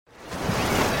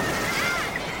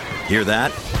Hear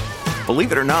that?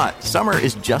 Believe it or not, summer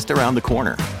is just around the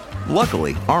corner.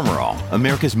 Luckily, Armor All,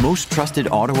 America's most trusted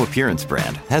auto appearance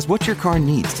brand, has what your car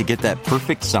needs to get that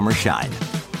perfect summer shine.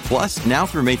 Plus, now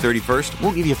through May 31st,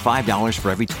 we'll give you $5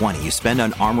 for every $20 you spend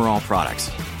on Armor All products.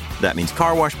 That means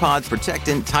car wash pods,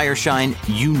 protectant, tire shine,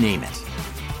 you name it.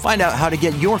 Find out how to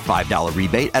get your $5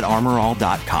 rebate at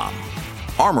armorall.com.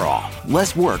 Armor All,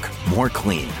 less work, more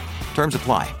clean. Terms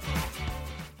apply.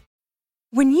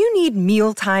 When you need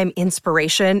mealtime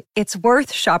inspiration, it's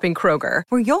worth shopping Kroger,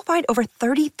 where you'll find over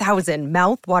 30,000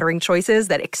 mouth-watering choices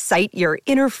that excite your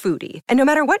inner foodie. And no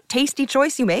matter what tasty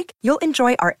choice you make, you'll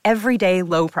enjoy our everyday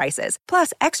low prices,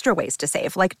 plus extra ways to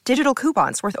save, like digital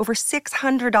coupons worth over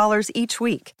 $600 each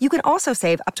week. You can also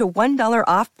save up to $1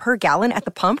 off per gallon at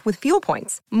the pump with fuel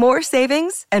points. More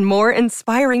savings and more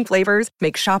inspiring flavors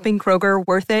make shopping Kroger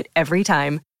worth it every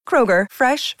time. Kroger,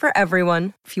 fresh for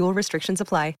everyone. Fuel restrictions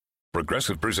apply.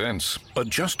 Progressive presents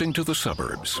Adjusting to the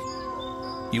Suburbs.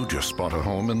 You just bought a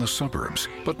home in the suburbs,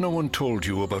 but no one told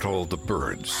you about all the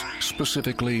birds,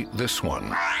 specifically this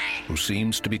one, who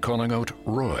seems to be calling out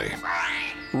Roy.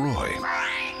 Roy.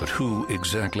 But who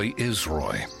exactly is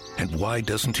Roy? And why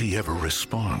doesn't he ever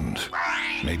respond?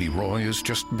 Maybe Roy is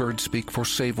just bird speak for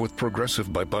save with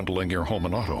Progressive by bundling your home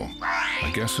and auto. I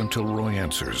guess until Roy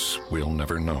answers, we'll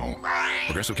never know.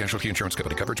 Progressive Casualty Insurance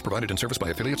Company. Coverage provided in service by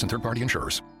affiliates and third-party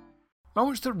insurers.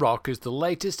 Moments That Rock is the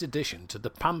latest addition to the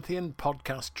Pantheon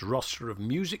podcast roster of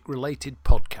music-related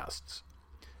podcasts.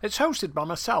 It's hosted by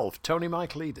myself, Tony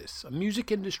Michaelidis, a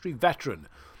music industry veteran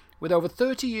with over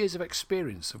 30 years of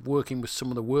experience of working with some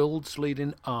of the world's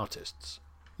leading artists.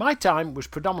 My time was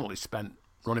predominantly spent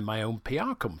running my own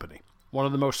PR company, one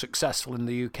of the most successful in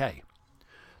the UK.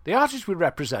 The artists we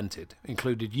represented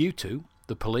included U2,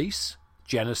 The Police,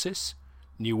 Genesis,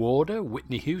 New Order,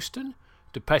 Whitney Houston,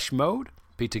 Depeche Mode,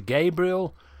 Peter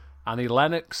Gabriel, Annie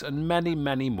Lennox, and many,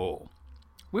 many more.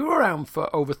 We were around for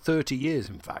over 30 years,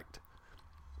 in fact.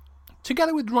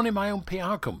 Together with running my own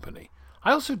PR company,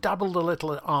 I also dabbled a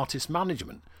little in artist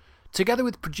management, together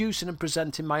with producing and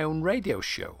presenting my own radio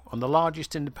show on the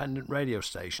largest independent radio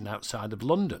station outside of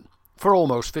London for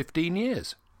almost 15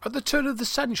 years. At the turn of the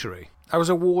century, I was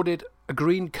awarded a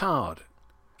green card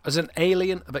as an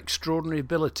alien of extraordinary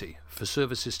ability for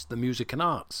services to the music and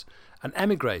arts, and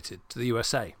emigrated to the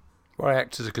USA, where I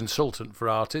act as a consultant for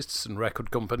artists and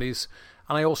record companies,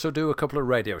 and I also do a couple of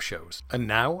radio shows. And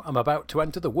now I'm about to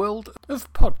enter the world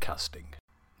of podcasting.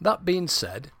 That being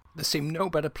said, there seemed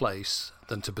no better place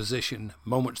than to position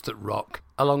Moments That Rock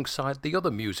alongside the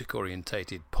other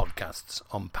music-orientated podcasts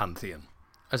on Pantheon,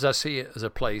 as I see it as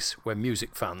a place where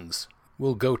music fans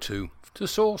will go to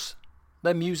source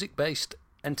their music-based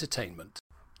entertainment.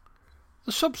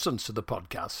 The substance of the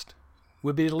podcast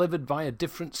will be delivered via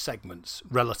different segments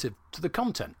relative to the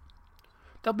content.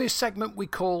 There'll be a segment we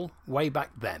call Way Back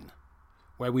Then,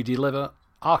 where we deliver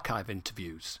archive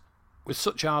interviews with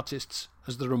such artists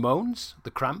as the Ramones, the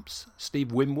Cramps,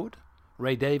 Steve Winwood,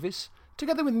 Ray Davies,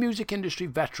 together with music industry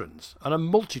veterans and a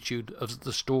multitude of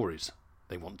the stories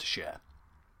they want to share.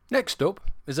 Next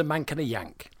up is a Mank and a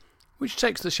Yank, which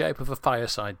takes the shape of a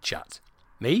fireside chat.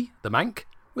 Me, the Mank,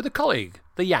 with a colleague,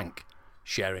 the Yank,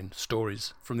 sharing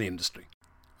stories from the industry.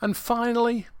 And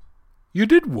finally, You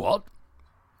Did What?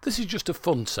 This is just a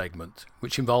fun segment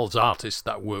which involves artists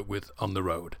that I work with on the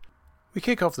road. We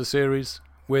kick off the series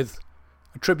with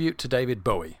a tribute to David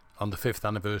Bowie on the 5th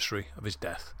anniversary of his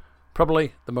death.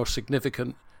 Probably the most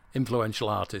significant, influential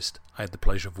artist I had the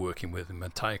pleasure of working with in my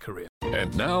entire career.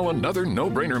 And now another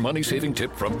no-brainer money-saving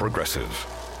tip from Progressive.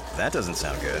 That doesn't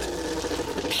sound good.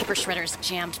 The paper shredder's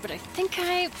jammed, but I think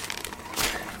I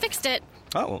fixed it.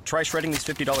 Oh, well, try shredding these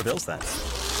 $50 bills then.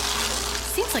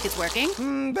 Seems like it's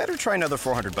working. Better try another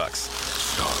 $400.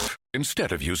 Stop.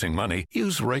 Instead of using money,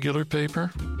 use regular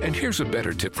paper. And here's a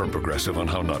better tip from Progressive on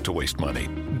how not to waste money.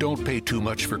 Don't pay too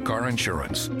much for car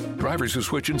insurance. Drivers who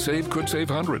switch and save could save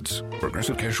hundreds.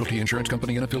 Progressive Casualty Insurance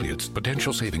Company and Affiliates.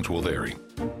 Potential savings will vary.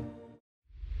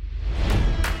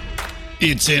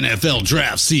 It's NFL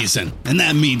draft season, and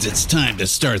that means it's time to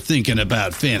start thinking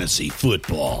about fantasy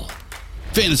football.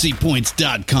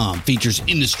 FantasyPoints.com features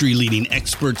industry-leading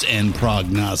experts and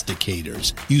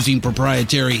prognosticators using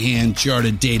proprietary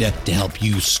hand-charted data to help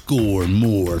you score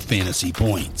more fantasy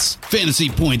points.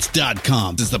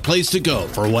 FantasyPoints.com is the place to go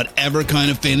for whatever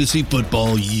kind of fantasy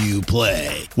football you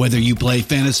play. Whether you play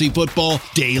fantasy football,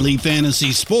 daily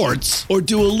fantasy sports, or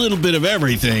do a little bit of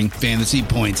everything, Fantasy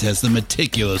Points has the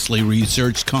meticulously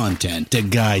researched content to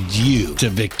guide you to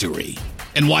victory.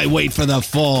 And why wait for the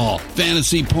fall?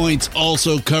 Fantasy Points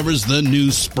also covers the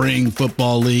new spring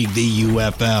football league, the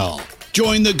UFL.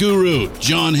 Join the guru,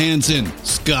 John Hansen,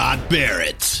 Scott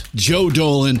Barrett, Joe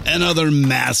Dolan, and other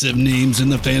massive names in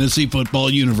the fantasy football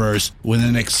universe with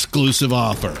an exclusive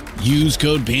offer. Use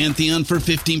code Pantheon for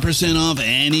 15% off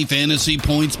any Fantasy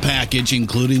Points package,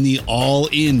 including the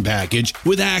all-in package,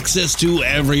 with access to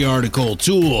every article,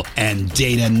 tool, and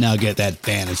data nugget that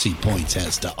Fantasy Points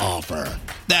has to offer.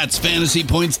 That's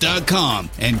fantasypoints.com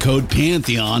and code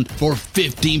Pantheon for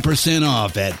 15%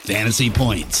 off at Fantasy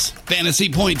Points.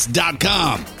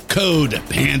 Fantasypoints.com, code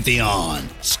Pantheon.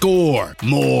 Score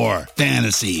more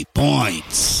fantasy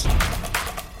points.